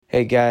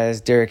Hey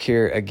guys, Derek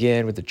here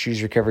again with the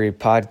Choose Recovery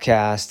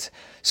podcast.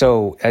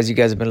 So as you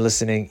guys have been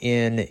listening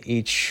in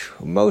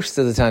most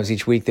of the times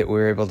each week that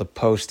we're able to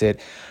post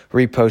it,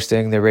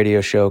 reposting the radio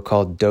show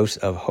called Dose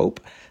of Hope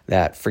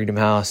that Freedom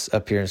House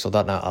up here in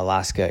Soldotna,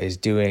 Alaska is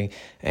doing.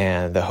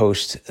 And the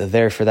host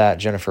there for that,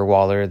 Jennifer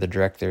Waller, the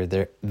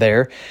director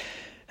there.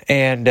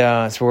 And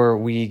it's where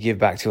we give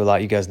back to a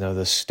lot. You guys know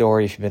the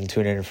story if you've been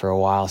tuning in for a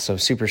while. So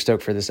super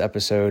stoked for this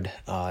episode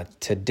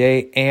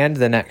today and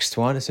the next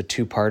one. It's a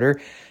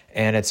two-parter.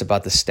 And it's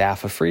about the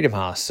staff of Freedom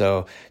House.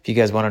 So if you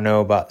guys want to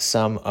know about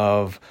some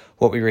of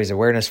what we raise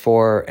awareness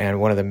for and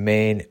one of the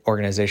main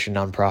organization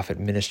nonprofit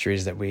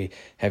ministries that we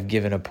have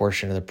given a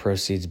portion of the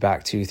proceeds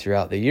back to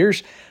throughout the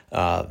years,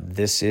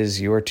 this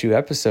is your two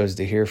episodes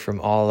to hear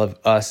from all of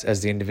us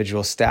as the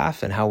individual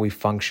staff and how we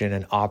function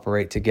and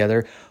operate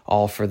together,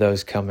 all for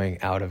those coming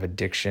out of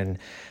addiction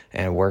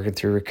and working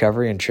through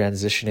recovery and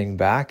transitioning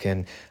back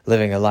and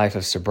living a life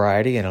of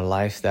sobriety and a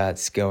life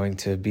that's going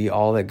to be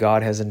all that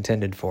God has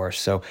intended for us.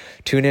 So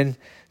tune in.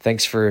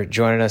 Thanks for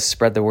joining us.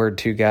 Spread the word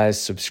too, guys.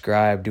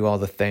 Subscribe, do all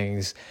the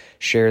things,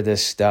 share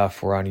this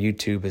stuff. We're on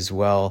YouTube as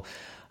well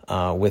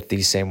with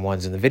these same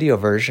ones in the video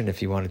version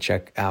if you want to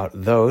check out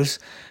those.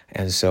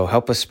 And so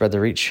help us spread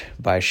the reach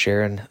by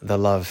sharing the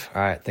love.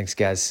 All right. Thanks,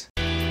 guys.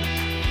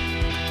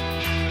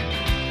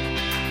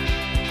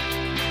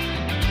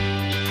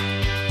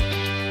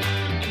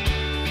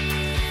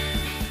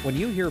 When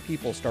you hear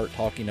people start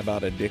talking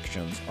about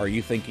addictions, are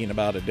you thinking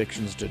about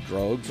addictions to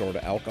drugs or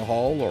to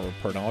alcohol or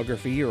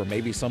pornography or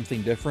maybe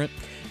something different?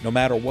 No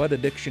matter what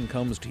addiction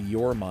comes to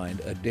your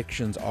mind,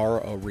 addictions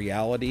are a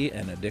reality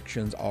and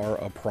addictions are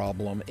a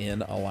problem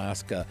in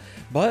Alaska.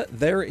 But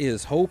there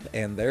is hope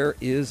and there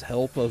is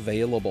help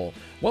available.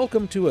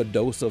 Welcome to A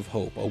Dose of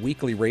Hope, a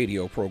weekly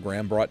radio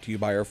program brought to you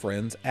by our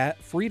friends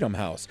at Freedom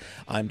House.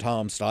 I'm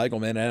Tom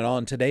Steigelman, and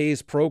on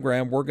today's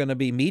program, we're going to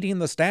be meeting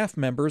the staff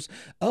members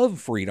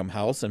of Freedom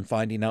House and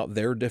finding out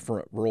their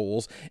different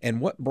roles and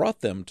what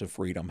brought them to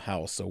Freedom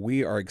House. So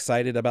we are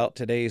excited about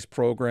today's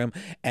program.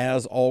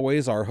 As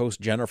always, our host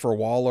Jennifer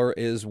Waller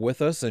is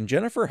with us. And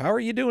Jennifer, how are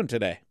you doing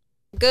today?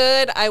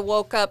 Good. I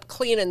woke up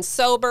clean and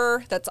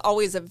sober. That's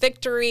always a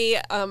victory.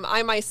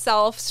 I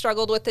myself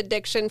struggled with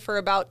addiction for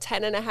about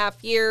 10 and a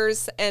half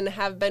years and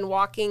have been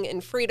walking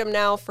in freedom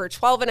now for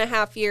 12 and a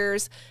half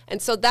years.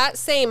 And so that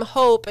same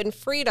hope and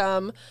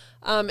freedom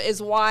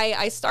is why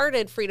I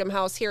started Freedom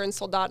House here in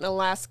Soldotna,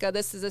 Alaska.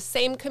 This is the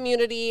same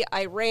community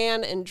I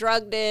ran and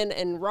drugged in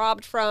and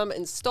robbed from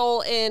and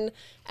stole in.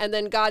 And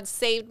then God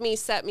saved me,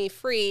 set me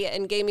free,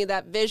 and gave me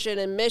that vision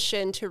and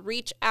mission to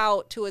reach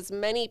out to as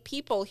many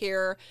people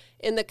here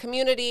in the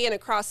community and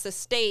across the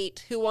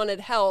state who wanted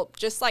help,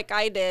 just like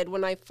I did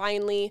when I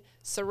finally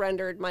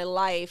surrendered my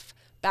life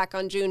back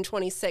on June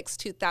 26,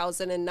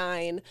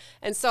 2009.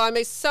 And so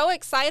I'm so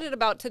excited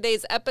about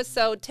today's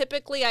episode.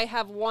 Typically, I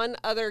have one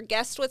other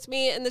guest with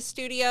me in the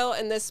studio,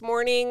 and this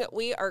morning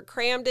we are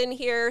crammed in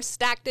here,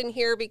 stacked in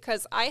here,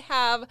 because I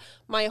have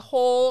my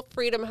whole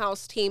Freedom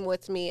House team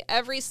with me.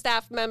 Every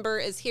staff member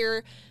is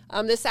here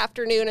this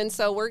afternoon, and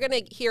so we're going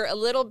to hear a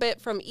little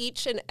bit from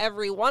each and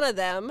every one of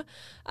them.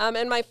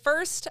 And my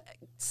first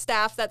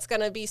staff that's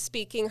going to be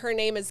speaking, her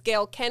name is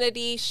Gail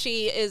Kennedy.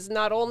 She is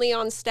not only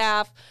on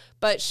staff,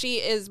 but she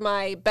is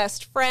my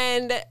best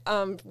friend.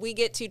 We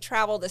get to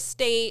travel the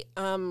state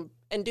and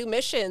do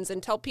missions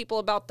and tell people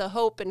about the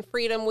hope and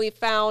freedom we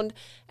found.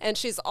 And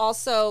she's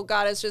also,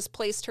 God has just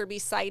placed her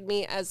beside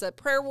me as a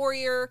prayer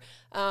warrior.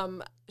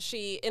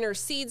 She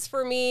intercedes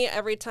for me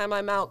every time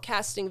I'm out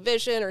casting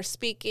vision or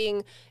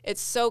speaking.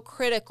 It's so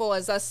critical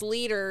as us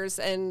leaders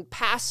and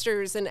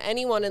pastors and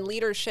anyone in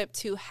leadership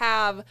to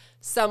have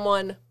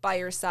someone by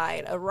your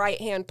side, a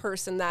right-hand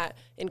person that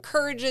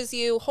encourages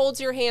you,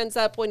 holds your hands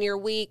up when you're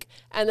weak,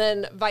 and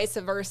then vice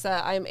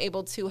versa. I'm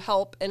able to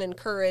help and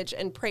encourage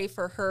and pray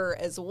for her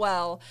as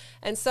well.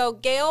 And so,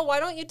 Gail,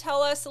 why don't you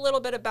tell us a little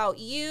bit about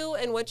you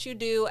and what you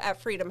do at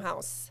Freedom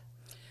House?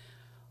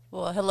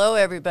 Well, hello,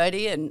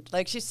 everybody. And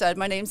like she said,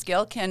 my name's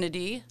Gail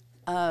Kennedy.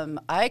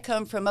 I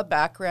come from a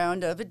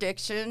background of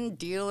addiction,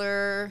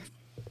 dealer,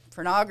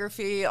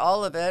 pornography,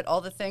 all of it,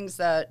 all the things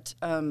that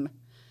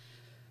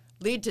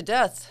lead to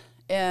death.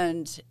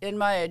 And in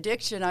my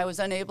addiction, I was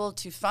unable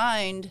to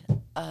find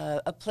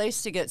a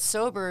place to get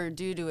sober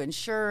due to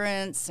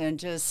insurance, and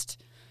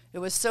just, it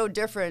was so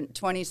different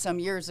 20-some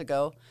years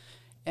ago.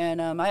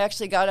 And I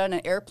actually got on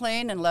an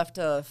airplane and left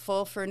a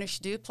full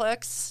furnished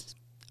duplex,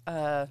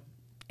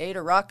 ate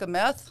a rock of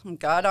meth,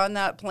 got on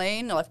that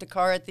plane, left a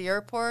car at the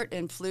airport,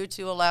 and flew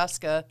to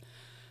Alaska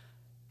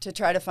to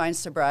try to find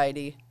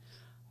sobriety.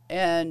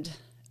 And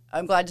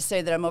I'm glad to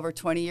say that I'm over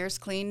 20 years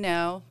clean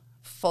now,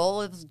 full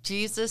of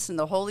Jesus and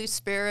the Holy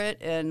Spirit,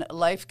 and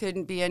life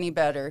couldn't be any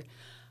better.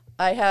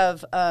 I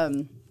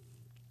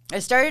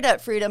started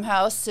at Freedom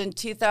House in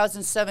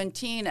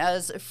 2017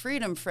 as a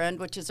Freedom Friend,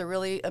 which is a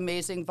really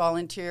amazing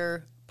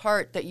volunteer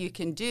part that you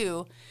can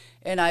do.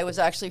 And I was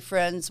actually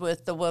friends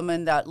with the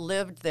woman that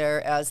lived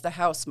there as the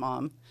house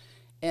mom.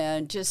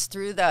 And just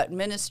through that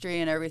ministry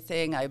and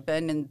everything, I've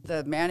been in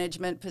the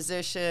management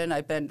position.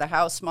 I've been the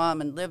house mom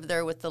and lived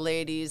there with the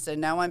ladies, and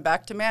now I'm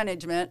back to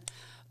management.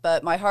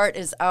 But my heart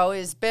has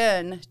always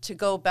been to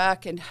go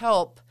back and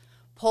help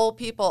pull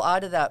people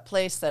out of that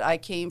place that I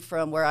came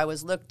from, where I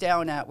was looked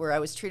down at, where I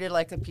was treated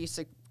like a piece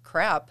of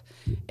crap.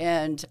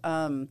 And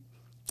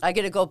I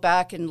get to go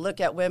back and look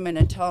at women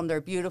and tell them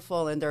they're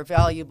beautiful and they're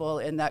valuable,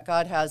 and that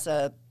God has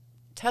a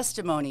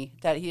testimony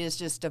that he is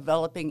just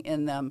developing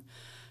in them.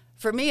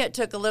 For me, it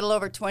took a little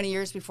over 20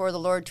 years before the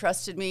Lord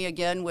trusted me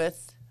again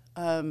with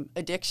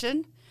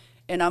addiction,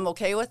 and I'm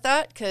okay with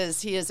that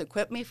because he has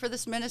equipped me for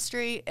this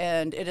ministry,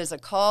 and it is a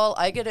call.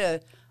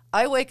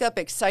 I wake up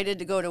excited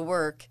to go to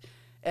work,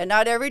 and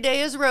not every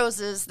day is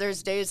roses.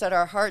 There's days that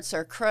our hearts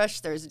are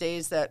crushed. There's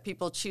days that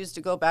people choose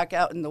to go back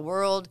out in the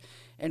world,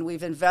 and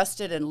we've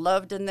invested and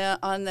loved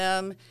on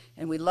them,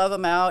 and we love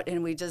them out,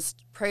 and we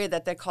just pray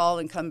that they call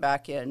and come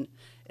back in.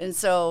 And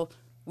so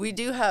we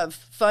do have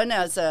fun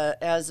as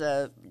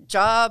a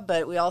job,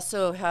 but we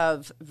also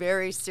have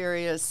very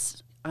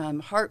serious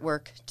heart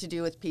work to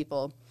do with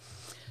people.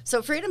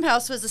 So Freedom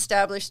House was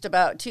established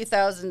about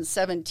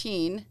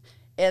 2017,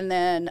 and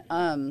then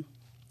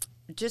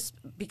just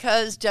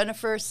because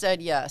Jennifer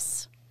said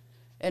yes,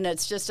 and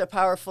it's just a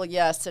powerful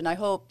yes. And I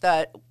hope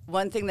that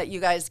one thing that you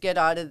guys get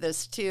out of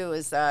this too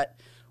is that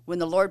when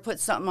the Lord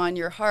puts something on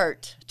your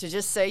heart, to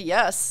just say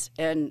yes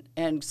and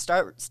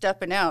start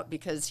stepping out,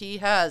 because he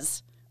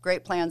has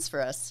great plans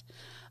for us.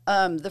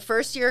 The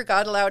first year,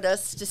 God allowed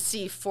us to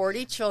see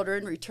 40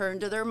 children return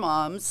to their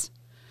moms.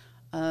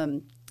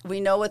 We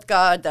know with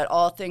God that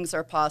all things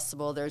are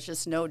possible. There's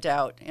just no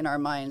doubt in our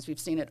minds. We've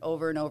seen it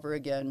over and over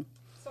again.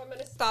 So I'm going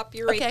to stop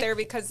you right there,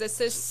 because this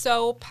is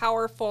so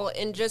powerful.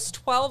 In just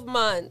 12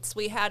 months,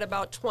 we had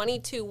about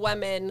 22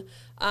 women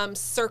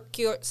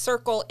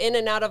circle in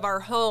and out of our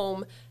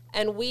home,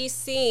 and we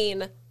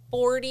seen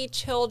 40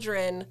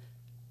 children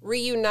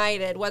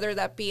reunited, whether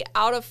that be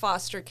out of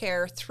foster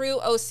care, through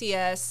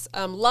OCS,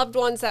 loved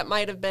ones that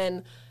might have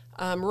been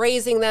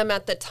raising them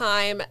at the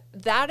time.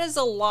 That is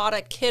a lot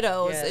of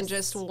kiddos in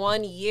just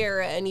 1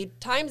 year. And you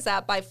times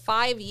that by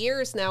 5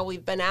 years now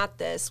we've been at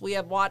this. We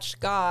have watched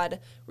God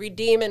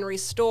redeem and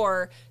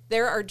restore.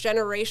 There are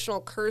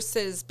generational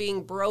curses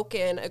being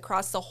broken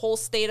across the whole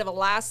state of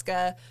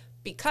Alaska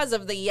because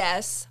of the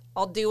yes,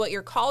 I'll do what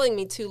you're calling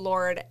me to,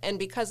 Lord. And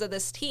because of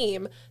this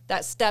team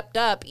that stepped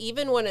up,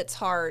 even when it's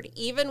hard,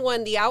 even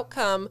when the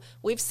outcome,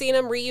 we've seen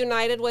them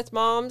reunited with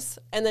moms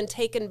and then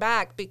taken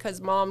back because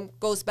mom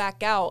goes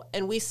back out,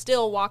 and we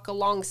still walk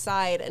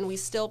alongside and we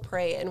still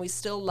pray and we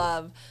still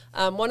love.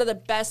 One of the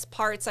best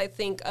parts, I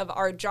think, of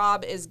our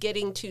job is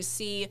getting to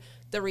see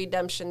the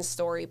redemption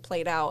story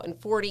played out, and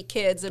 40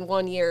 kids in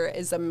 1 year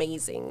is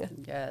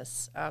amazing.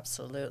 Yes,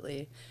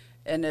 absolutely.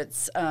 And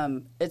it's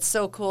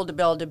so cool to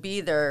be able to be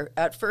there.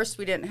 At first,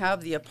 we didn't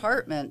have the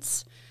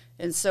apartments,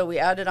 and so we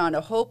added on a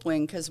Hope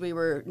Wing because we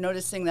were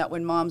noticing that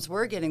when moms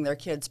were getting their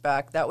kids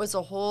back, that was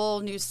a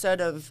whole new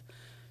set of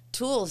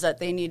tools that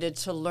they needed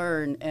to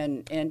learn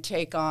and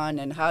take on,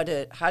 and how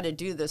to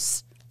do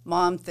this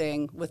mom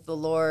thing with the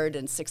Lord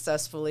and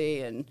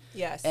successfully. And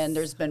yes, and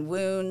there's been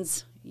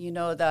wounds,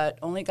 that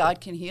only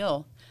God can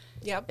heal.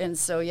 Yep. And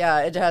so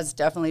it has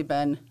definitely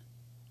been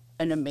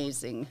an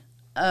amazing.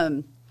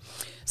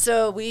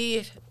 So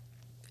we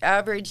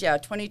average,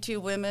 22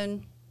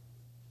 women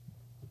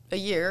a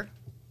year,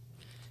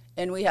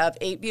 and we have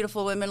 8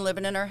 beautiful women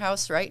living in our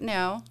house right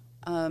now.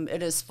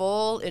 It is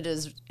full. It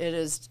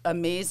is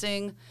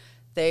amazing.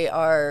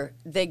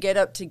 They get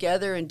up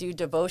together and do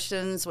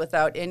devotions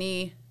without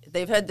any.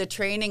 They've had the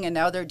training, and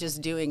now they're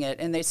just doing it,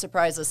 and they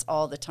surprise us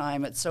all the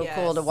time. It's so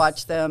cool to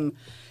watch them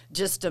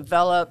just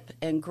develop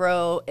and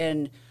grow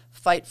and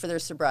fight for their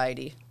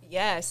sobriety.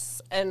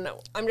 Yes, and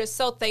I'm just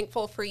so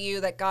thankful for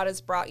you that God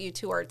has brought you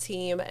to our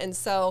team. And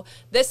so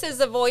this is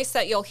the voice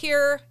that you'll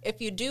hear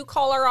if you do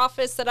call our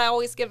office that I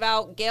always give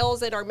out.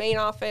 Gail's at our main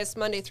office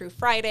Monday through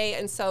Friday.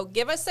 And so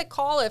give us a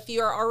call if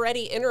you are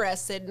already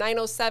interested.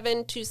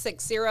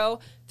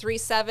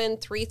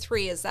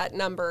 907-260-3733 is that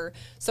number.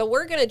 So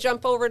we're going to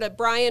jump over to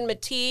Brian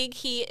Mateague.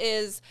 He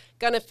is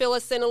going to fill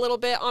us in a little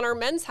bit on our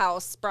men's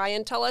house.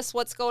 Brian, tell us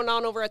what's going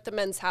on over at the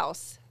men's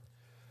house.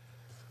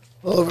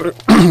 Well,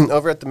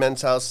 over at the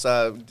men's house,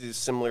 we do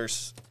similar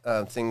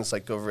things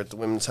like over at the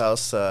women's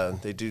house.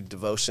 They do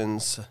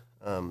devotions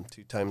 2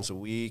 times a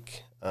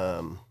week,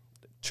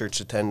 church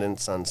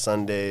attendance on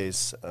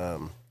Sundays.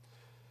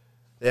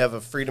 They have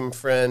a Freedom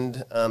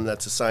Friend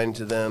that's assigned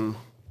to them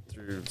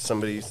through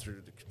somebody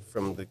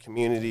from the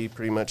community,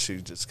 pretty much,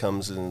 who just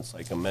comes and is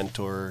like a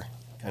mentor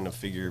kind of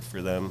figure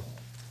for them.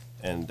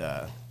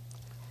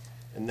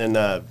 And then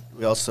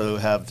we also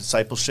have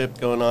discipleship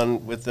going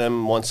on with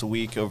them once a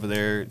week over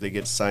there. They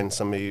get assigned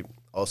somebody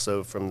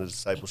also from the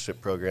discipleship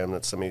program.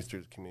 That's somebody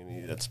through the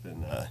community that's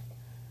been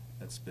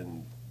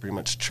pretty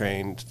much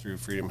trained through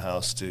Freedom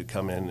House to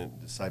come in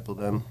and disciple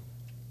them.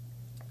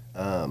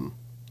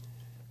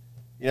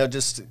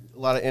 Just a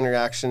lot of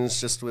interactions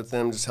just with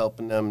them, just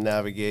helping them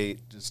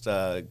navigate, just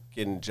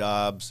getting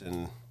jobs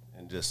and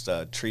just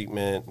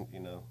treatment.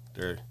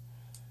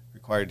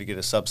 required to get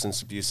a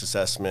substance abuse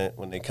assessment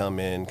when they come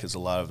in, because a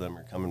lot of them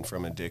are coming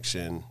from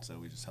addiction. So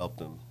we just help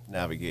them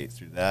navigate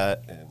through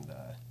that, and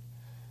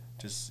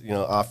just,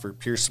 offer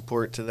peer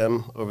support to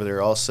them over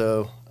there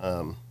also.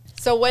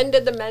 So when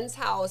did the men's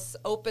house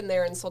open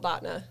there in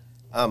Soldotna?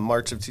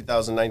 March of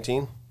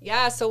 2019.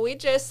 Yeah, so we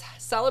just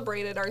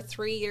celebrated our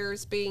 3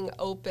 years being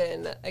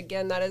open.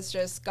 Again, that is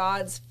just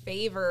God's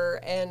favor.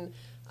 And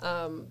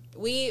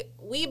we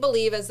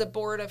believe, as the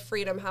board of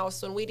Freedom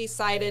House, when we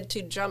decided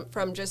to jump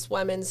from just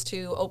women's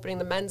to opening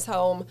the men's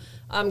home,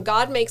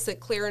 God makes it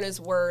clear in his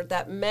word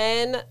that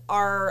men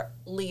are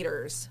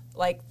leaders.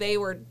 Like, they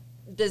were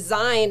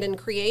designed and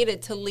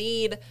created to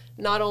lead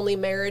not only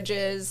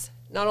marriages,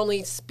 not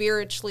only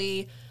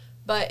spiritually,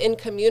 but in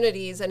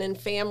communities and in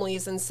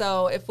families. And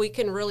so if we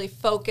can really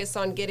focus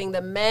on getting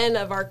the men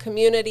of our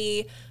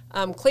community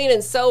clean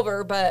and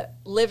sober, but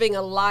living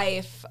a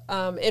life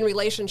in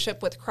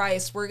relationship with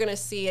Christ, we're going to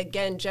see,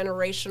 again,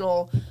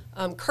 generational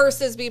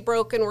curses be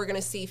broken. We're going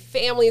to see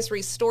families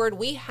restored.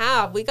 We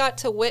got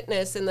to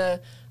witness in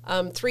the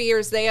 3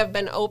 years they have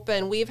been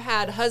open. We've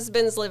had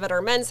husbands live at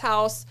our men's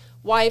house,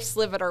 wives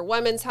live at our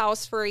women's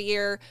house for a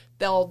year.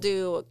 They'll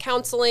do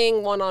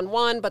counseling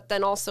one-on-one, but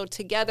then also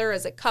together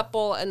as a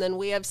couple. And then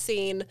we have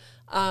seen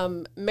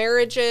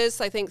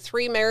marriages, I think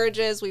 3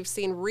 marriages. We've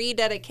seen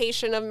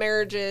rededication of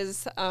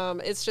marriages.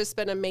 It's just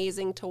been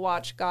amazing to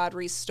watch God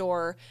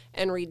restore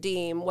and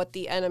redeem what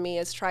the enemy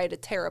has tried to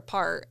tear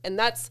apart. And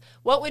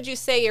what would you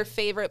say your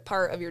favorite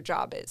part of your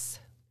job is?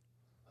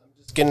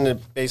 Just getting to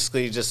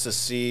basically just to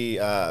see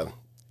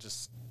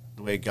just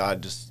the way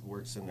God just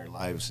works in their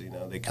lives.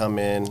 They come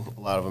in,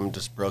 a lot of them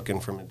just broken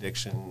from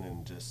addiction,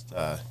 and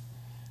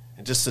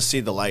just to see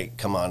the light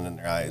come on in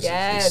their eyes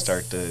as they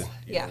start to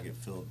get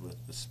filled with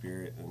the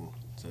Spirit. And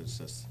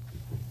so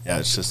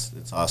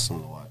it's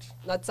awesome to watch.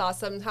 That's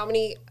awesome.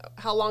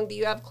 How long do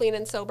you have clean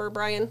and sober,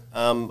 Brian?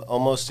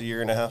 Almost a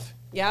year and a half.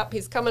 Yep,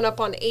 he's coming up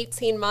on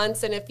 18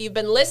 months. And if you've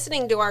been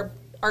listening to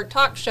our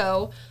talk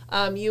show,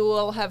 you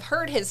will have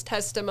heard his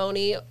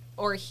testimony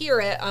or hear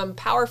it,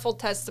 powerful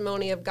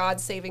testimony of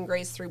God's saving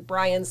grace through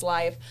Brian's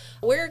life.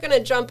 We're going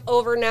to jump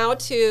over now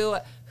to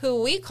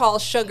who we call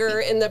Sugar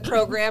in the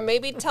program.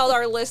 Maybe tell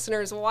our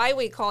listeners why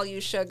we call you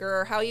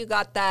Sugar, or how you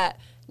got that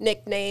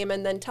nickname,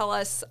 and then tell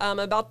us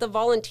about the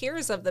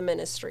volunteers of the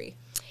ministry.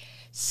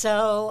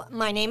 So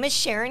my name is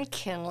Sharon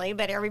Kinley,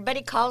 but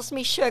everybody calls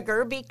me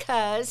Sugar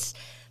because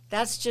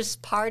that's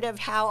just part of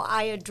how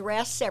I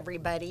address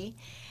everybody.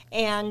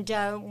 And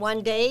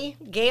one day,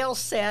 Gail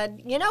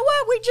said, you know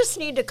what, we just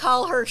need to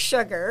call her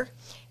Sugar.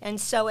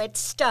 And so it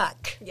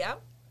stuck. Yeah.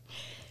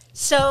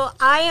 So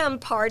I am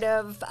part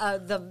of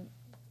the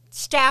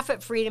staff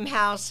at Freedom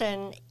House,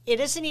 and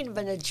it isn't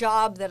even a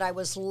job that I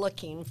was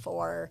looking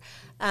for.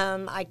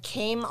 I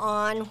came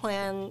on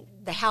when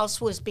the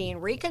house was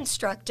being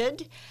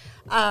reconstructed,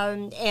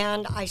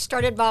 and I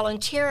started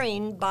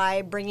volunteering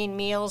by bringing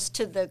meals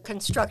to the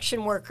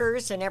construction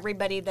workers and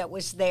everybody that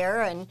was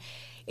there, and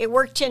it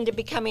worked into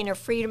becoming a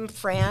Freedom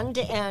Friend.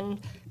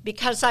 And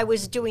because I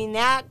was doing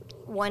that,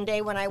 one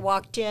day when I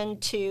walked in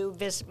to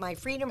visit my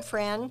Freedom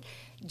Friend,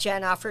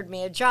 Jen offered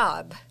me a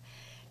job.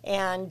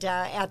 And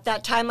at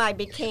that time, I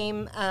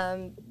became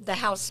the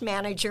house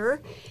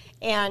manager.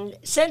 And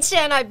since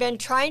then, I've been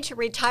trying to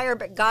retire,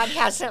 but God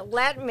hasn't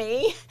let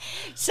me.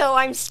 So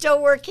I'm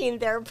still working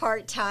there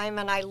part-time,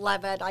 and I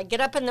love it. I get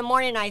up in the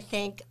morning, I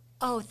think,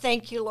 oh,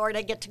 thank you, Lord,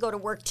 I get to go to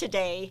work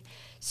today.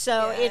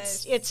 So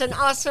yes. It's an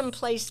awesome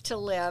place to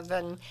live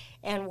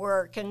and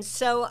work. And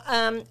so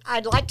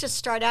I'd like to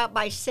start out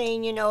by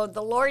saying,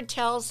 the Lord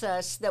tells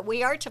us that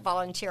we are to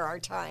volunteer our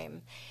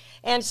time.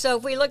 And so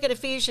if we look at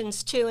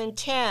Ephesians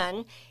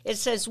 2:10, it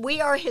says,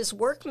 we are his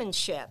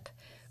workmanship,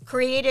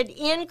 created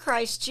in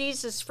Christ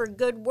Jesus for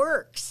good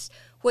works,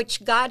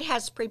 which God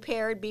has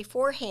prepared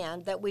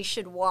beforehand that we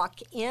should walk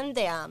in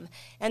them.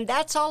 And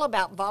that's all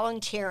about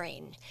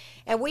volunteering.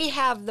 And we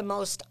have the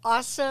most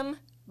awesome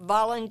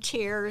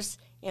volunteers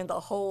in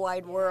the whole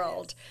wide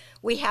world.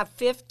 We have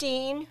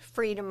 15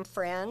 Freedom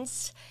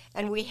Friends,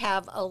 and we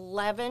have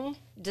 11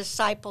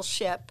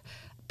 discipleship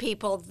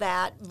people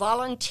that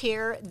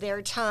volunteer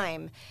their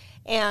time.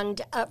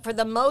 And for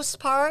the most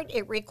part,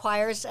 it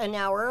requires an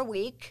hour a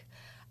week.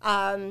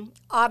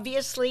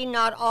 Obviously,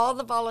 not all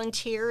the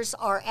volunteers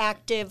are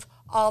active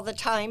all the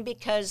time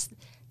because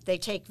they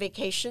take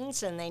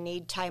vacations and they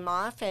need time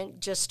off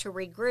and just to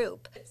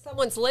regroup. If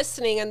someone's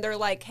listening and they're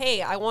like,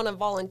 hey, I want to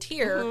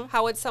volunteer,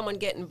 how would someone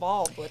get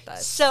involved with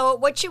us? So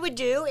what you would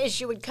do is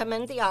you would come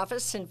into the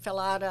office and fill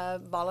out a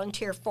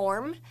volunteer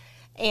form,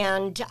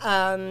 and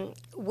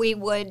we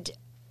would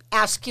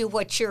ask you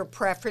what your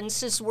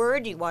preferences were.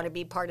 Do you want to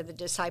be part of the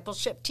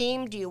discipleship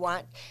team? Do you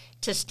want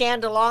to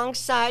stand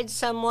alongside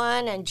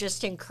someone and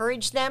just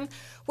encourage them,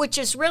 which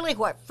is really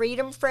what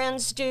Freedom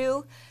Friends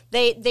do.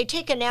 They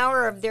take an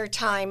hour of their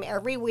time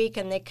every week,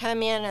 and they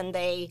come in and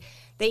they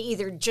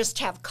either just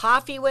have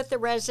coffee with the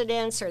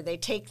residents, or they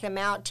take them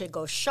out to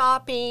go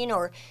shopping,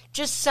 or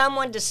just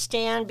someone to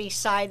stand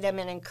beside them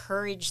and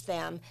encourage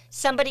them.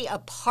 Somebody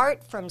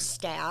apart from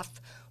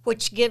staff,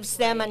 which gives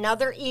them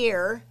another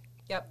ear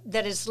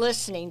that is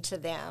listening to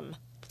them.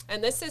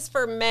 And this is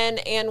for men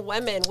and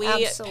women. We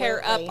pair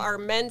up Absolutely. our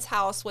men's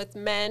house with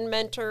men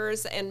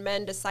mentors and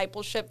men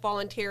discipleship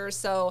volunteers.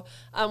 So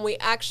we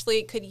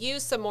actually could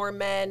use some more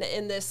men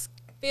in this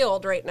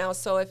field right now.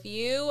 So if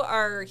you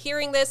are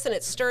hearing this and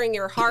it's stirring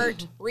your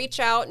heart,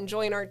 reach out and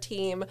join our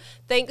team.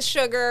 Thanks,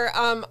 Sugar.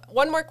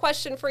 One more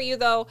question for you,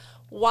 though.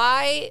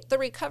 Why the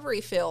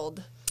recovery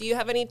field? Do you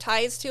have any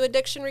ties to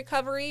addiction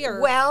recovery? Or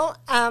Well,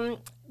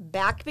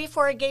 back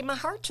before I gave my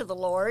heart to the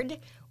Lord,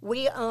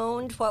 we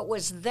owned what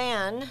was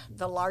then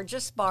the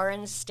largest bar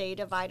in the state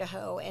of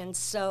Idaho. And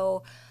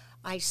so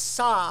I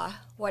saw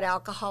what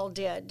alcohol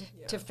did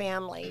to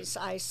families.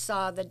 I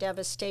saw the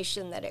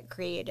devastation that it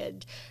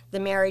created, the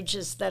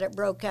marriages that it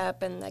broke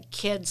up, and the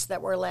kids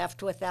that were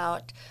left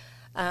without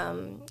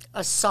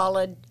a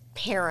solid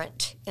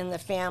parent in the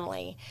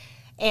family.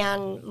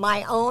 And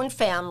my own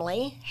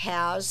family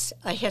has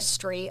a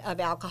history of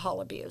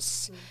alcohol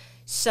abuse.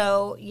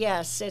 So,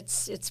 yes,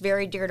 it's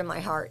very dear to my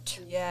heart.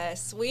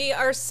 yes, we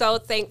are so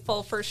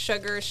thankful for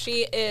Sugar.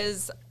 She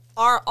is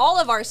all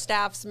of our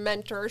staff's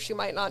mentor. She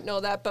might not know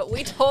that, but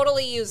we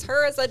totally use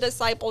her as a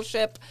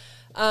discipleship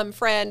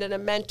friend and a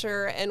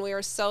mentor, and we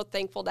are so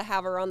thankful to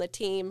have her on the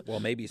team.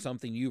 Well, maybe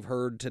something you've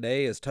heard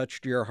today has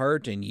touched your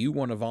heart and you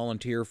want to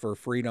volunteer for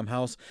Freedom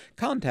House.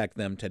 Contact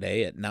them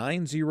today at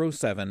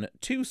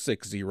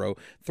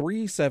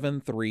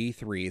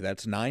 907-260-3733.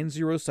 That's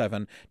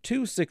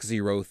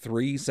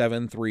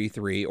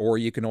 907-260-3733. Or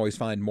you can always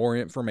find more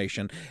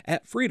information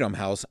at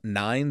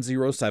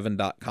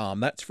freedomhouse907.com.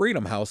 That's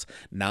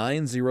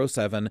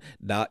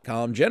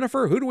freedomhouse907.com.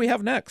 Jennifer, who do we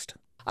have next?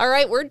 All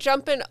right, we're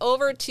jumping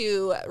over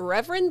to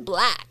Reverend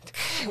Black.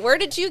 Where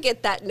did you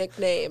get that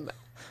nickname?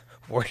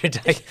 Where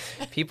did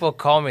people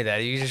call me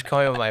that? You just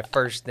call me by my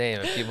first name,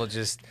 and people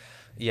just,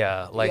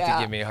 like to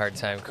give me a hard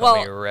time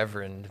calling me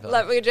Reverend. But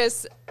Let me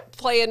just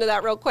play into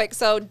that real quick.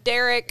 So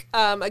Derek,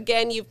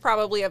 again, you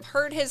probably have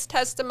heard his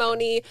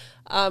testimony,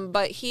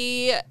 but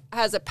he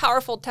has a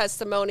powerful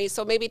testimony.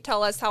 So maybe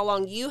tell us how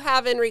long you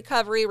have in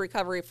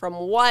recovery from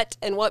what,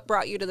 and what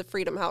brought you to the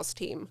Freedom House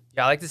team.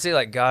 Yeah, I like to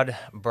say God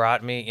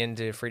brought me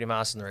into Freedom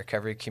House and the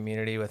recovery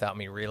community without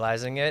me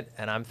realizing it.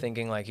 And I'm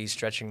thinking he's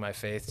stretching my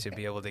faith to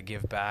be able to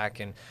give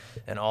back and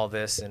all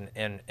this.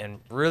 And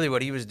really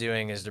what he was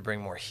doing is to bring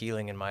more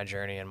healing in my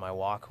journey and my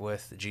walk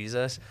with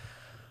Jesus.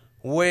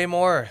 Way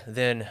more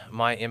than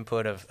my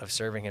input of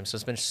serving him. So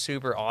it's been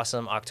super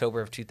awesome. October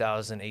of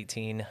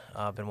 2018,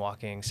 I've been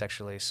walking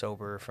sexually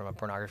sober from a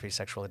pornography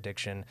sexual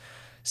addiction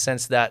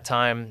since that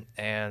time,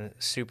 and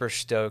super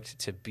stoked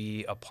to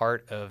be a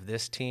part of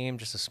this team,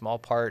 just a small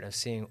part of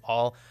seeing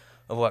all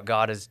of what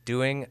God is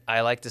doing.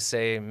 I like to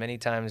say many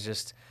times,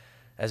 just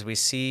as we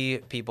see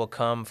people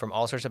come from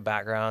all sorts of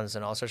backgrounds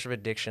and all sorts of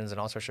addictions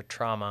and all sorts of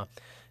trauma,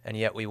 and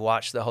yet we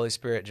watch the Holy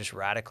Spirit just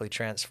radically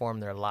transform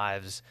their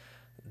lives,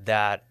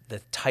 that the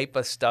type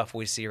of stuff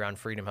we see around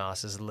Freedom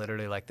House is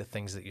literally like the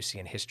things that you see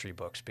in history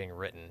books being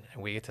written,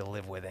 and we get to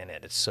live within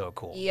it. It's so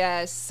cool.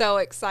 Yes, so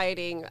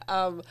exciting.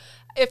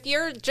 If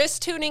you're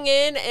just tuning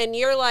in and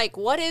you're like,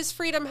 what is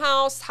Freedom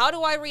House? How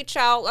do I reach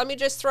out? Let me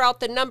just throw out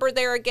the number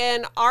there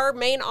again. Our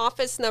main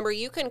office number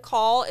you can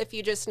call if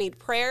you just need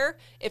prayer.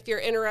 If you're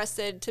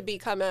interested to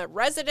become a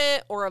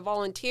resident or a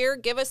volunteer,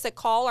 give us a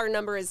call. Our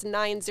number is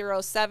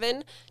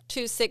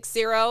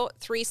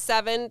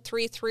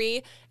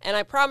 907-260-3733. And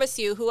I promise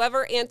you,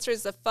 whoever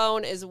answers the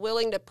phone is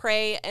willing to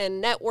pray and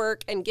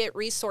network and get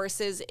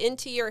resources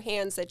into your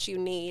hands that you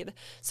need.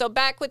 So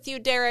back with you,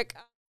 Derek.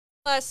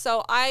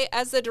 So I,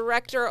 as the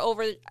director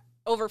over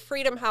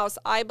Freedom House,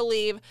 I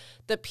believe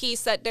the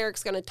piece that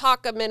Derek's going to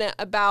talk a minute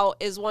about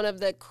is one of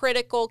the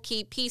critical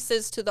key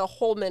pieces to the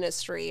whole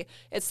ministry.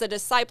 It's the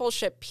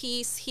discipleship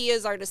piece. He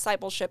is our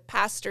discipleship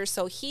pastor,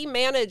 so he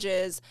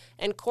manages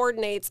and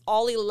coordinates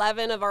all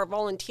 11 of our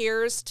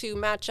volunteers to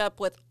match up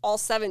with all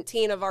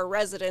 17 of our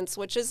residents,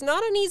 which is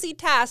not an easy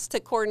task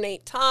to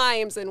coordinate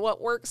times and what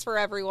works for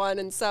everyone.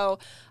 And so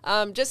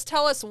just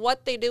tell us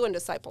what they do in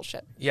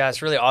discipleship. Yeah,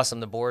 it's really awesome.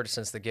 The board,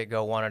 since the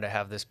get-go, wanted to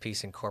have this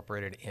piece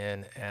incorporated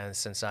in, and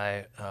since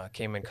I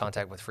came in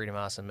contact with Freedom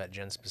House and met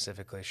Jen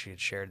specifically, she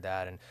had shared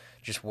that and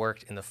just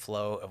worked in the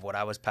flow of what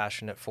I was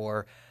passionate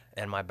for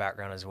and my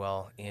background as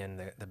well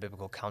in the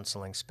biblical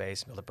counseling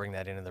space, able to bring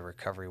that into the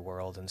recovery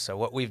world. And so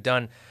what we've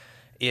done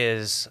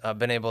is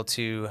been able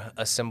to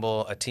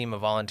assemble a team of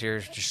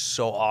volunteers just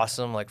so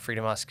awesome.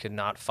 Freedom House could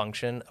not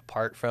function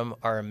apart from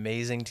our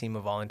amazing team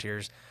of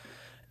volunteers.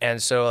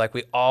 And so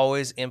we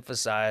always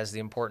emphasize the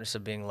importance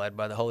of being led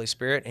by the Holy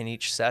Spirit in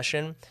each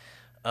session.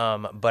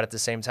 But at the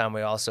same time,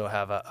 we also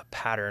have a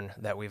pattern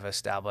that we've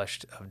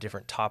established of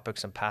different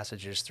topics and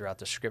passages throughout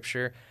the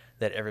scripture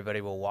that everybody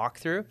will walk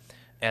through.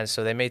 And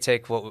so they may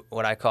take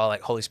what I call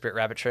Holy Spirit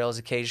rabbit trails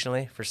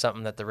occasionally for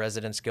something that the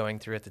resident's going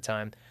through at the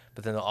time,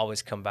 but then they'll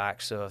always come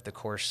back. So at the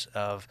course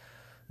of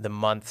the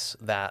months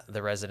that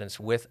the resident's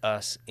with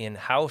us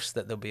in-house,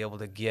 that they'll be able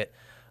to get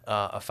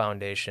a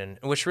foundation,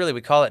 which really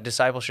we call it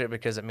discipleship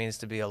because it means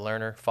to be a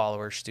learner,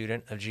 follower,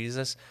 student of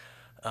Jesus.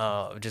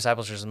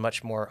 Discipleship is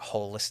much more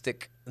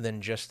holistic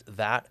than just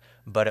that,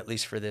 but at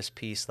least for this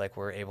piece, like,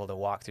 we're able to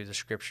walk through the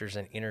scriptures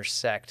and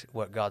intersect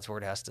what God's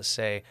word has to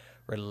say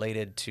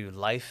related to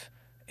life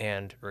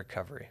and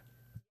recovery.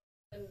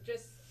 And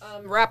just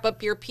wrap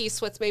up your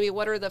piece with maybe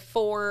what are the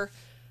 4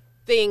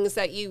 things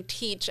that you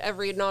teach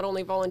every, not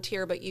only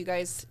volunteer, but you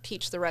guys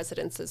teach the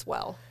residents as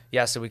well.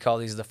 Yeah, so we call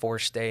these the 4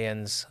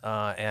 stay-ins,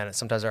 and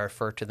sometimes I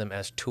refer to them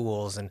as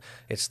tools, and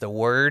it's the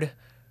word,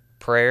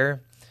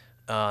 prayer.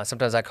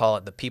 Sometimes I call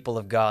it the people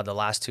of God, the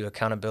last 2,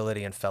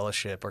 accountability and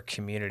fellowship, or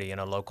community in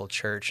a local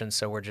church. And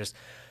so we're just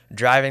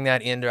driving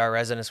that into our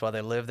residents while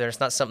they live there. It's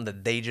not something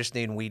that they just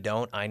need and we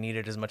don't. I need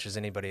it as much as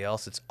anybody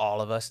else. It's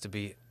all of us to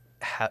be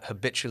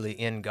habitually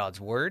in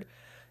God's word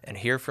and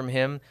hear from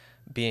him,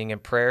 being in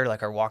prayer,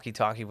 like our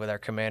walkie-talkie with our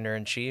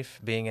commander-in-chief,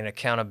 being in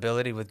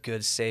accountability with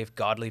good, safe,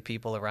 godly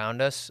people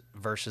around us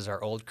versus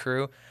our old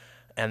crew,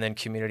 and then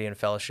community and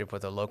fellowship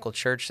with a local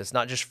church that's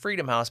not just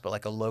Freedom House, but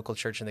like a local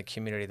church in the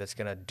community that's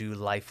going to do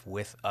life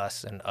with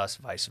us and us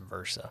vice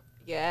versa.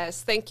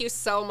 Yes, thank you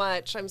so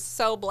much. I'm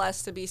so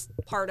blessed to be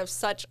part of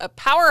such a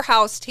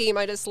powerhouse team.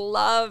 I just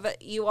love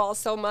you all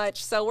so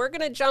much. So we're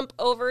going to jump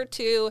over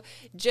to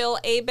Jill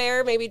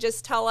Abear. Maybe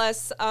just tell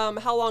us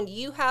how long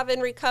you have in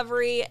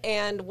recovery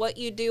and what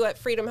you do at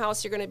Freedom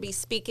House. You're going to be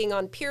speaking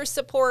on peer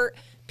support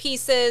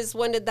pieces.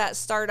 When did that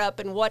start up,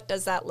 and what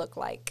does that look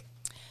like?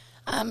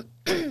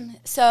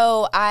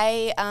 So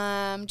I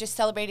just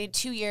celebrated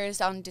 2 years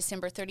on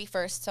December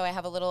 31st, so I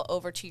have a little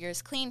over 2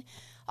 years clean.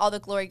 All the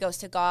glory goes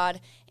to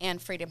God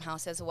and Freedom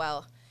House as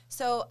well.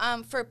 So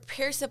for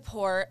peer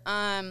support,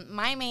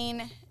 my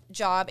main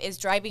job is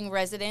driving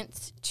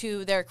residents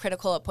to their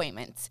critical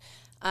appointments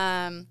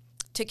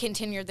to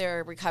continue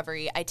their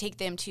recovery. I take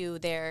them to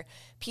their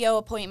PO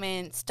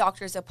appointments,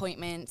 doctor's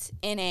appointments,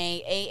 NA,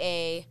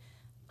 AA,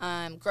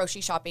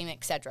 grocery shopping,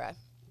 etc.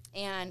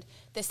 And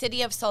the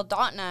city of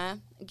Soldotna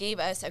gave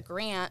us a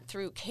grant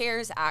through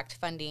CARES Act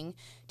funding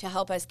to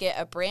help us get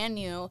a brand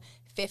new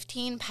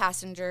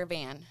 15-passenger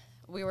van.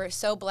 We were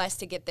so blessed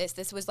to get this.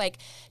 This was like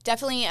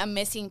definitely a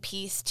missing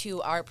piece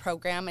to our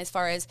program as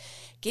far as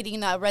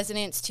getting the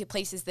residents to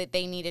places that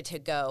they needed to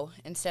go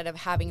instead of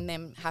having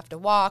them have to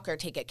walk or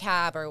take a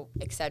cab or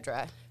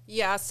etc.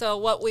 Yeah, so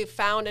what we've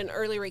found in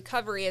early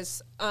recovery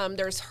is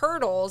there's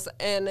hurdles,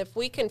 and if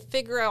we can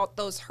figure out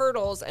those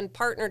hurdles and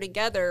partner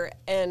together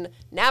and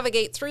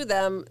navigate through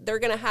them, they're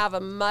going to have a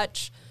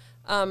much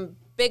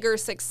bigger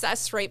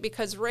success rate,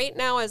 because right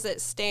now as it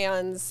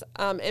stands,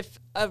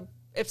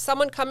 if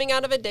someone coming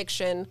out of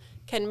addiction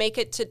can make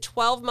it to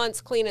 12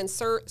 months clean and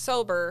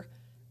sober,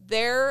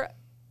 their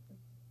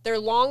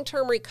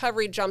long-term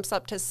recovery jumps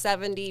up to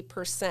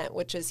 70%,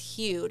 which is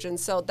huge. And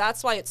so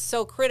that's why it's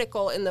so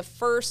critical in the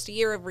first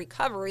year of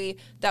recovery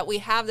that we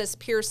have this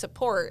peer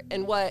support.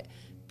 And what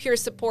peer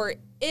support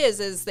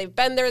is they've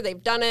been there,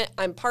 they've done it.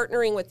 I'm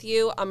partnering with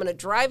you. I'm going to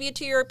drive you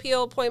to your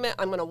appeal appointment.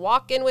 I'm going to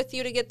walk in with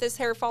you to get this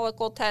hair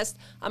follicle test.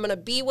 I'm going to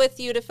be with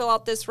you to fill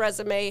out this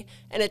resume.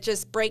 And it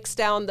just breaks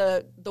down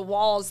the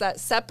walls that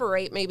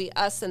separate maybe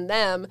us and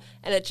them.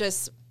 And it's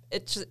just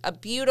a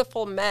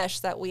beautiful mesh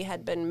that we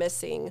had been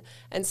missing.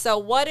 And so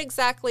what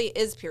exactly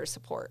is peer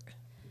support?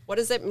 What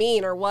does it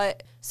mean, or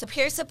what? So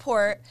peer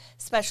support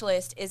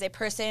specialist is a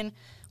person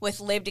with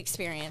lived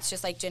experience,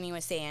 just like Jenny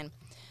was saying,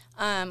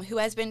 who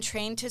has been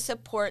trained to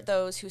support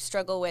those who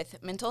struggle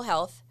with mental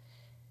health,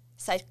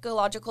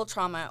 psychological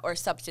trauma, or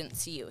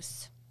substance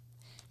use.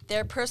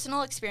 Their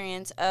personal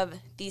experience of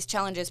these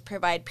challenges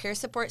provide peer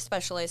support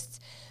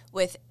specialists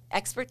with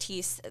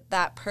expertise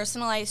that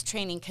personalized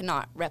training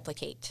cannot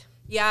replicate.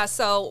 Yeah,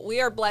 so we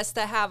are blessed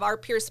to have our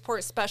peer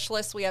support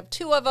specialists. We have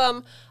 2 of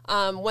them,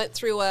 went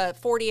through a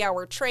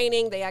 40-hour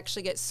training. They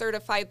actually get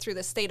certified through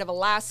the state of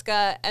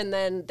Alaska, and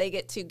then they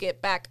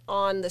get back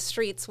on the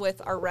streets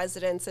with our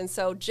residents. And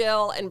so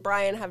Jill and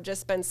Brian have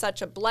just been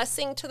such a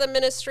blessing to the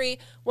ministry.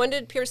 When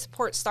did peer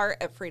support start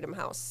at Freedom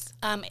House?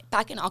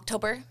 Back in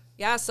October.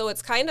 Yeah, so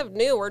it's kind of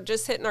new. We're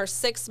just hitting our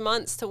 6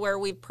 months to where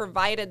we've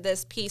provided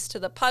this piece to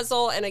the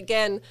puzzle. And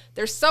again,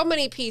 there's so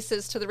many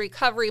pieces to the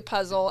recovery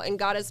puzzle, and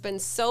God has been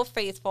so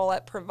faithful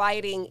at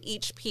providing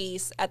each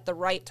piece at the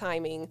right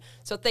timing.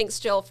 So thanks,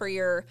 Jill, for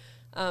your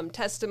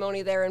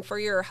testimony there and for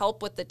your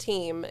help with the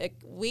team.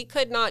 We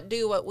could not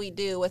do what we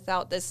do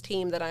without this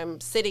team that I'm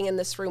sitting in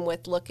this room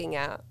with looking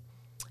at.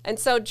 And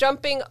so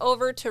jumping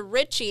over to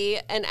Richie,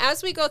 and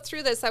as we go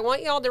through this, I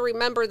want you all to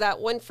remember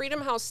that when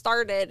Freedom House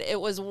started, it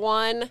was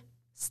one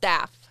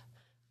staff,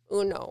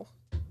 uno,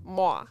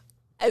 moi.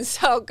 And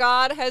so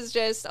God has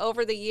just,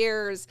 over the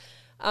years,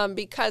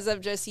 because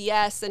of just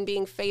yes and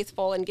being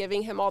faithful and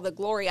giving him all the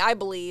glory, I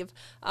believe,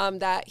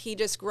 that he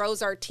just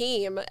grows our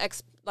team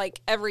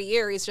like every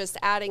year. He's just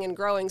adding and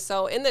growing.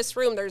 So in this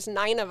room, there's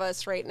 9 of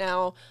us right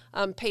now,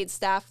 paid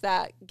staff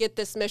that get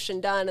this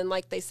mission done. And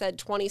like they said,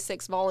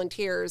 26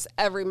 volunteers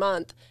every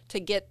month to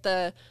get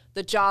the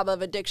job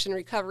of addiction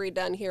recovery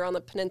done here on the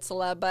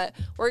peninsula. But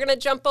we're going to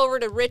jump over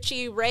to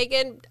Richie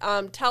Reagan.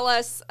 Tell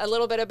us a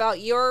little bit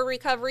about your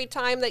recovery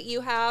time that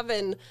you have.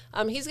 And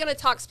he's going to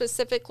talk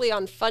specifically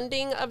on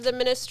funding of the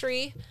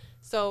ministry.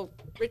 So,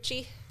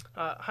 Richie?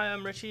 Hi,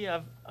 I'm Richie.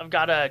 I've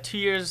got 2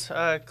 years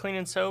clean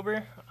and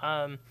sober.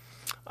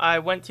 I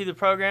went through the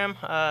program,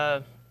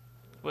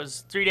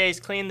 was 3 days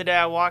clean the day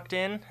I walked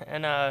in,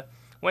 and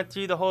went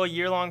through the whole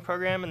year-long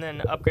program and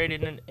then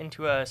upgraded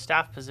into a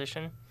staff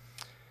position.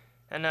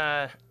 And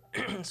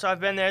so I've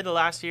been there the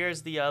last year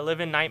as the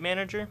live-in night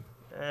manager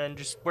and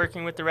just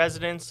working with the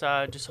residents,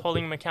 just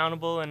holding them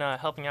accountable and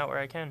helping out where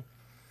I can.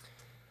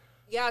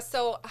 Yeah,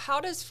 so how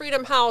does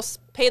Freedom House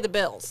pay the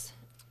bills?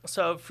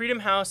 So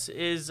Freedom House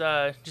is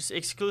just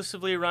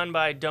exclusively run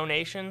by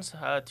donations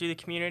through the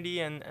community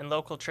and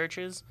local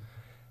churches.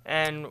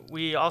 And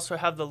we also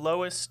have the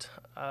lowest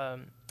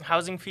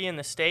housing fee in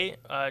the state,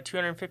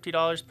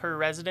 $250 per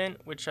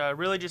resident, which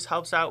really just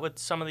helps out with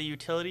some of the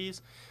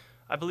utilities.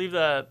 I believe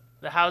the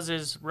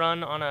houses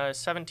run on a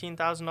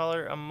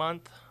 $17,000 a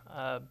month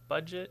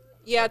budget.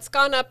 Yeah, it's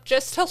gone up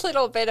just a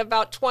little bit,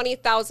 about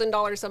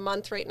 $20,000 a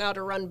month right now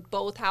to run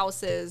both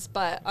houses.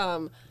 But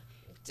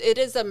it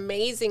is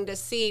amazing to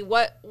see.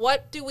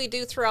 What do we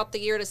do throughout the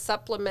year to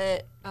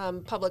supplement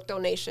public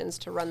donations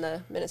to run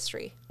the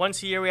ministry?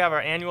 Once a year we have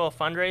our annual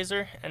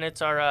fundraiser, and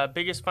it's our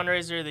biggest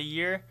fundraiser of the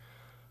year.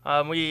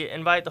 We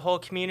invite the whole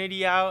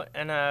community out,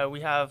 and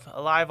we have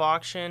a live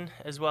auction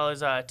as well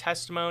as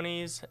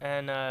testimonies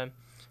and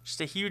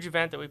just a huge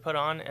event that we put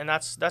on, and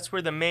that's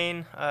where the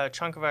main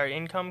chunk of our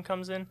income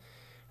comes in.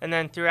 And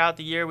then throughout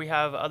the year we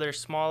have other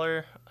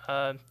smaller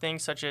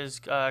things such as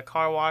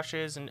car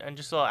washes and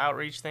just little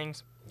outreach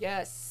things.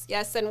 Yes.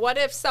 And what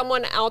if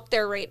someone out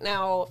there right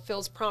now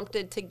feels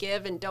prompted to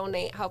give and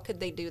donate? How could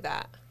they do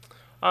that?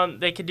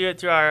 They could do it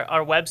through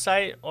our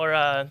website,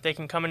 or they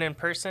can come in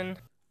person.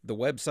 The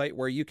website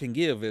where you can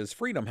give is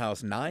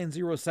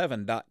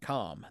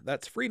freedomhouse907.com.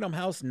 That's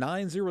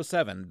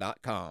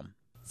freedomhouse907.com.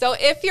 So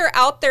if you're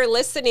out there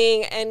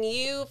listening and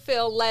you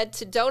feel led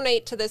to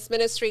donate to this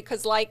ministry,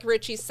 because like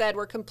Richie said,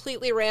 we're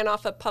completely ran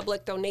off of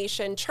public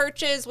donation.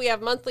 Churches, we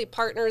have monthly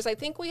partners. I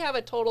think we have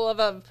a total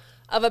of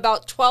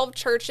about 12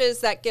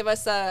 churches that give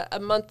us a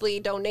monthly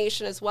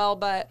donation as well.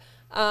 But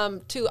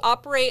to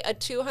operate a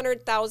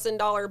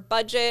 $200,000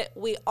 budget,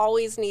 we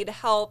always need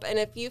help. And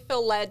if you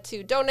feel led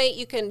to donate,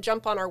 you can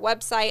jump on our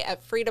website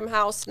at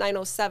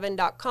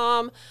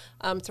freedomhouse907.com,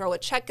 throw a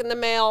check in the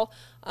mail.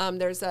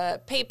 There's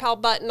a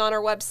PayPal button on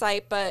our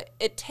website, but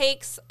it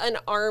takes an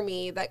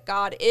army that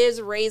God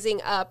is raising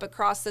up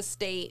across the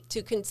state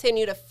to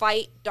continue to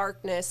fight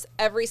darkness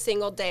every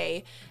single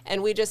day.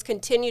 And we just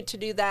continue to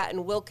do that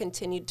and will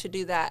continue to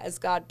do that as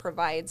God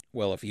provides.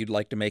 Well, if you'd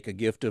like to make a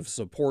gift of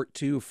support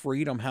to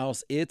Freedom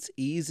House, it's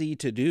easy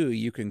to do.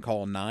 You can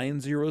call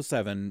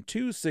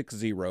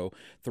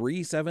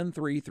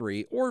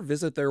 907-260-3733 or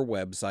visit their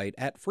website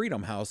at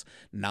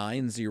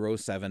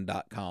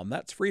freedomhouse907.com.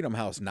 That's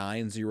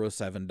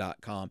freedomhouse907.com.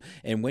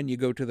 And when you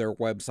go to their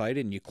website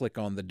and you click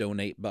on the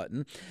donate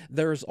button,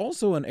 there's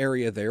also an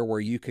area there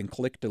where you can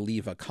click to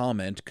leave a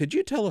comment. Could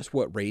you tell us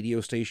what radio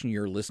station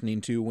you're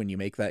listening to when you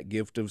make that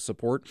gift of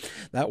support?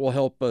 That will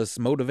help us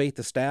motivate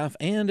the staff,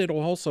 and it'll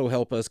also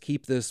help us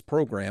keep this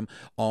program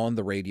on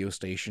the radio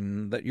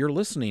station that you're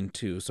listening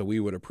to. So we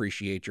would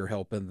appreciate your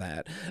help in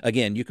that.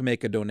 Again, you can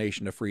make a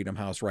donation to Freedom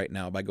House right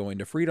now by going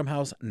to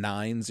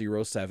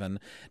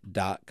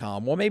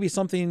freedomhouse907.com. Well, maybe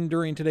something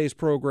during today's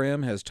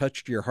program has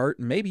touched your heart.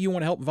 Maybe you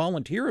want to help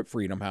volunteer at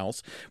Freedom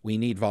House. We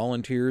need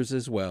volunteers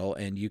as well,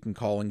 and you can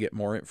call and get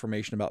more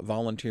information about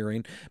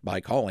volunteering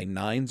by calling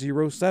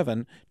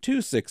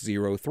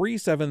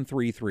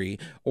 907-260-3733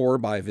 or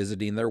by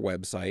visiting their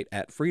website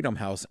at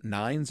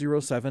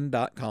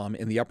freedomhouse907.com.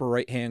 In the upper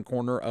right-hand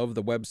corner of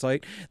the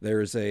website,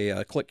 there's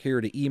a click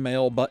here to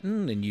email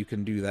button, and you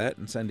can do that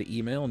and send an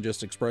email and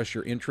just express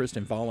your interest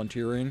in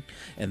volunteering,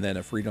 and then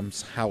a Freedom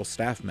House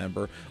staff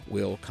member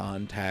will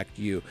contact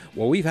you.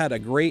 Well, we've had a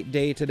great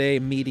day today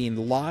meeting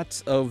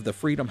lots of the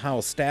Freedom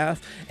House staff,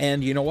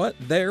 and you know what?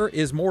 There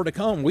is more to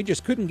come. We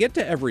just couldn't get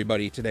to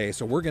everybody today,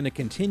 so we're going to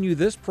continue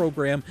this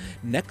program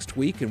next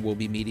week, and we'll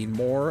be meeting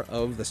more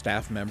of the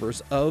staff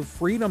members of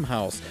Freedom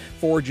House.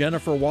 For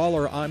Jennifer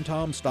Waller, I'm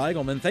Tom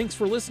Steigelman. Thanks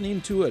for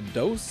listening to A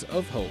Dose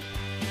of Hope.